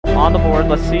on the board.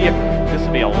 Let's see if this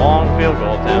will be a long field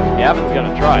goal attempt. Gavin's going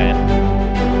to try it.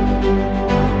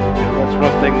 That's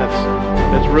one thing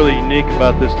that's really unique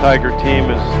about this Tiger team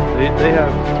is they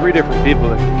have three different people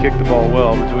that can kick the ball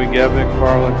well between Gavin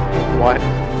McFarland, Wyatt.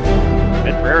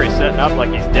 Mid-Prairie's setting up like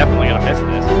he's definitely going to miss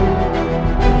this.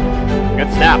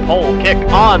 Good snap, pole kick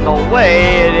on the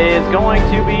way. It is going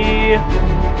to be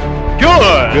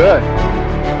good. Good.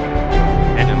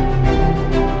 And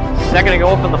second and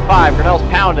goal from the 5. Grinnell's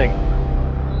pounding.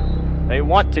 They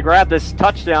want to grab this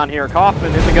touchdown here.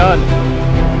 Kaufman in the gun.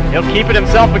 He'll keep it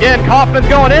himself again. Kaufman's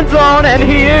going end zone, and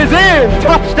he is in.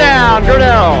 Touchdown,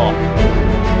 Grinnell.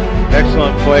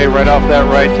 Excellent play right off that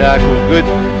right tackle.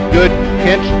 Good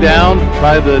pinch down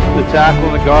by the tackle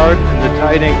and the guard, and the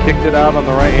tight end kicked it out on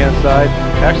the right-hand side.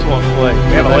 Excellent play.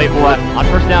 We have a late one on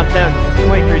first down 10.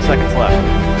 23 seconds left.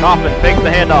 Kaufman fakes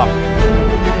the handoff.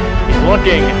 He's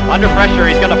looking under pressure.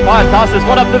 He's going to toss this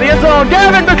one up to the end zone.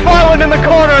 Gavin McFarland in the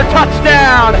corner.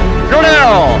 Touchdown,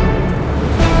 Grinnell.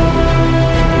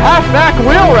 Halfback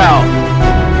wheel route.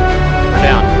 We're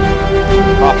down.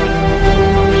 Kaufman.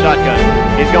 Shotgun.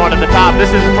 He's going to the top.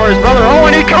 This is for his brother. Oh,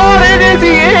 and he caught it. Is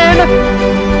he in?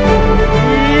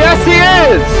 Yes, he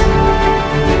is.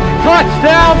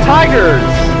 Touchdown, Tigers.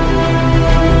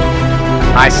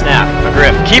 High snap.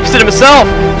 McGriff keeps it himself.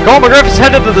 Cole McGriff is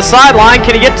headed to the sideline.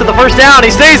 Can he get to the first down? He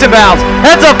stays in bounds.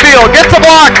 Heads upfield. Gets a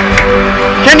block.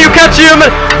 Can you catch him?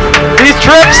 He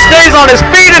trips, stays on his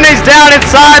feet, and he's down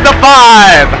inside the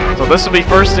 5. So this will be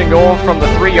first and goal from the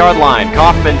 3-yard line.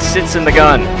 Kaufman sits in the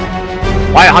gun.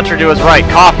 Wyatt Hunter to his right.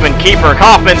 Kaufman, keeper.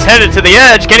 Kaufman's headed to the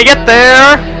edge. Can he get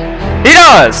there? He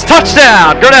does.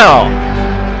 Touchdown, Grinnell.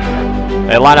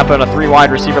 They line up on a 3-wide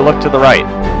receiver look to the right.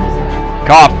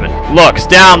 Kaufman looks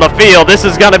down the field. This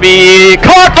is going to be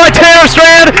caught by Tanner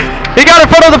Strand. He got in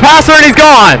front of the passer, and he's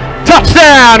gone.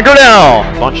 Touchdown, Grinnell.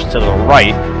 Bunch to the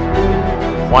right.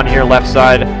 One here left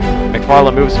side.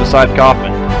 McFarland moves beside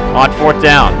Kaufman. On fourth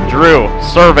down, Drew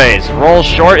surveys, rolls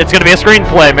short. It's going to be a screen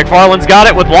play. McFarland's got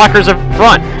it with blockers in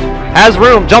front. Has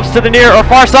room, jumps to the near or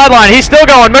far sideline. He's still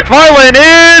going. McFarland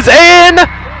is in.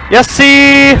 Yes,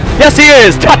 he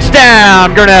is.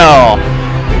 Touchdown, Grinnell.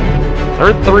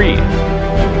 Third 3.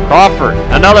 Crawford,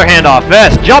 another handoff.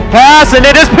 Vest, jump pass, and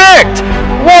it is picked.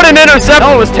 What an interception.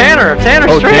 Oh, it was Tanner. Tanner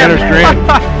Strand.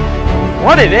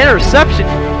 What an interception.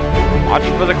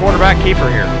 Watching for the quarterback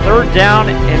keeper here. Third down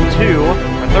and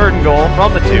 2. Third and goal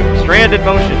from the 2. Strand in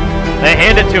motion. They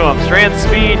hand it to him. Strand's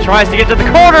speed tries to get to the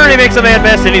corner, and he makes a man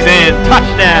miss, and he's in.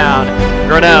 Touchdown,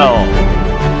 Grinnell.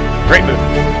 Great move.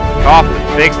 Kaufman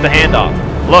fakes the handoff.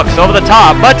 Looks over the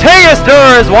top. Mateus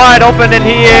Durr is wide open, and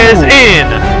he is in.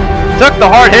 Took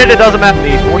the hard hit. It doesn't matter.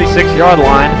 The 46-yard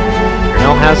line.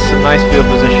 Grinnell has some nice field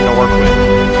position to work with.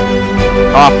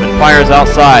 Kaufman fires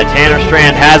outside. Tanner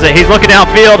Strand has it. He's looking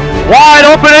downfield. Wide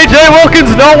open. A.J.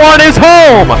 Wilkins. No one is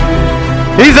home.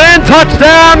 He's in.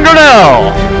 Touchdown,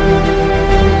 Grinnell.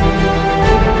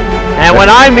 And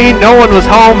when I mean no one was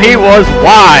home, he was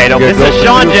wide open. This is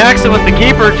Sean Jackson with the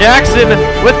keeper. Jackson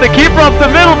with the keeper up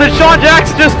the middle. Did Sean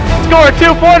Jackson just score a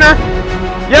 2-pointer?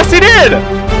 Yes, he did.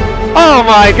 Oh,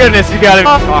 my goodness. You got it.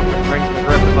 Kaufman brings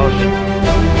McGriff in motion.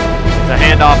 It's a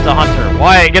handoff to Hunter.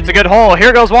 Wyatt gets a good hole.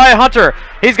 Here goes Wyatt Hunter.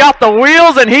 He's got the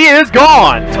wheels, and he is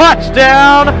gone.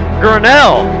 Touchdown,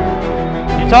 Grinnell.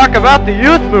 You talk about the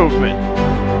youth movement.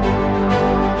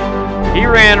 He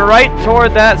ran right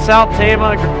toward that South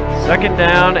Tama. Second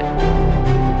down.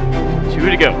 2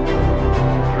 to go.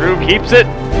 Drew keeps it.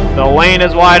 The lane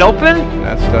is wide open.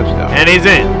 That's touchdown. And he's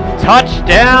in.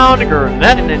 Touchdown,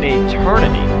 Grinnell in an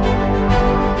eternity.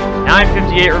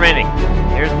 9:58 remaining.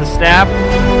 Here's the snap.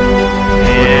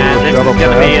 And this is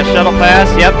going to be a shuttle pass.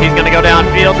 Yep, he's going to go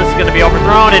downfield. This is going to be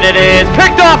overthrown, and it is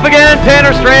picked off again.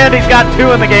 Tanner Strand, he's got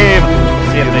 2 in the game.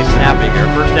 Let's see if they snap it here.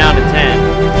 First down to 10.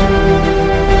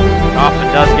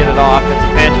 Kaufman does get it off. It's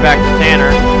a pitch back to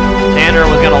Tanner. Tanner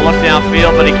was going to look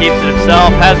downfield, but he keeps it himself.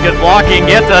 Has good blocking.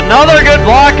 Gets another good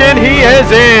block, and he is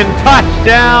in.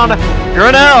 Touchdown,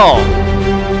 Grinnell.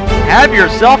 Have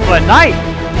yourself a night.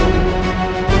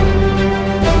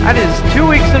 That is 2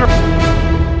 weeks in a row.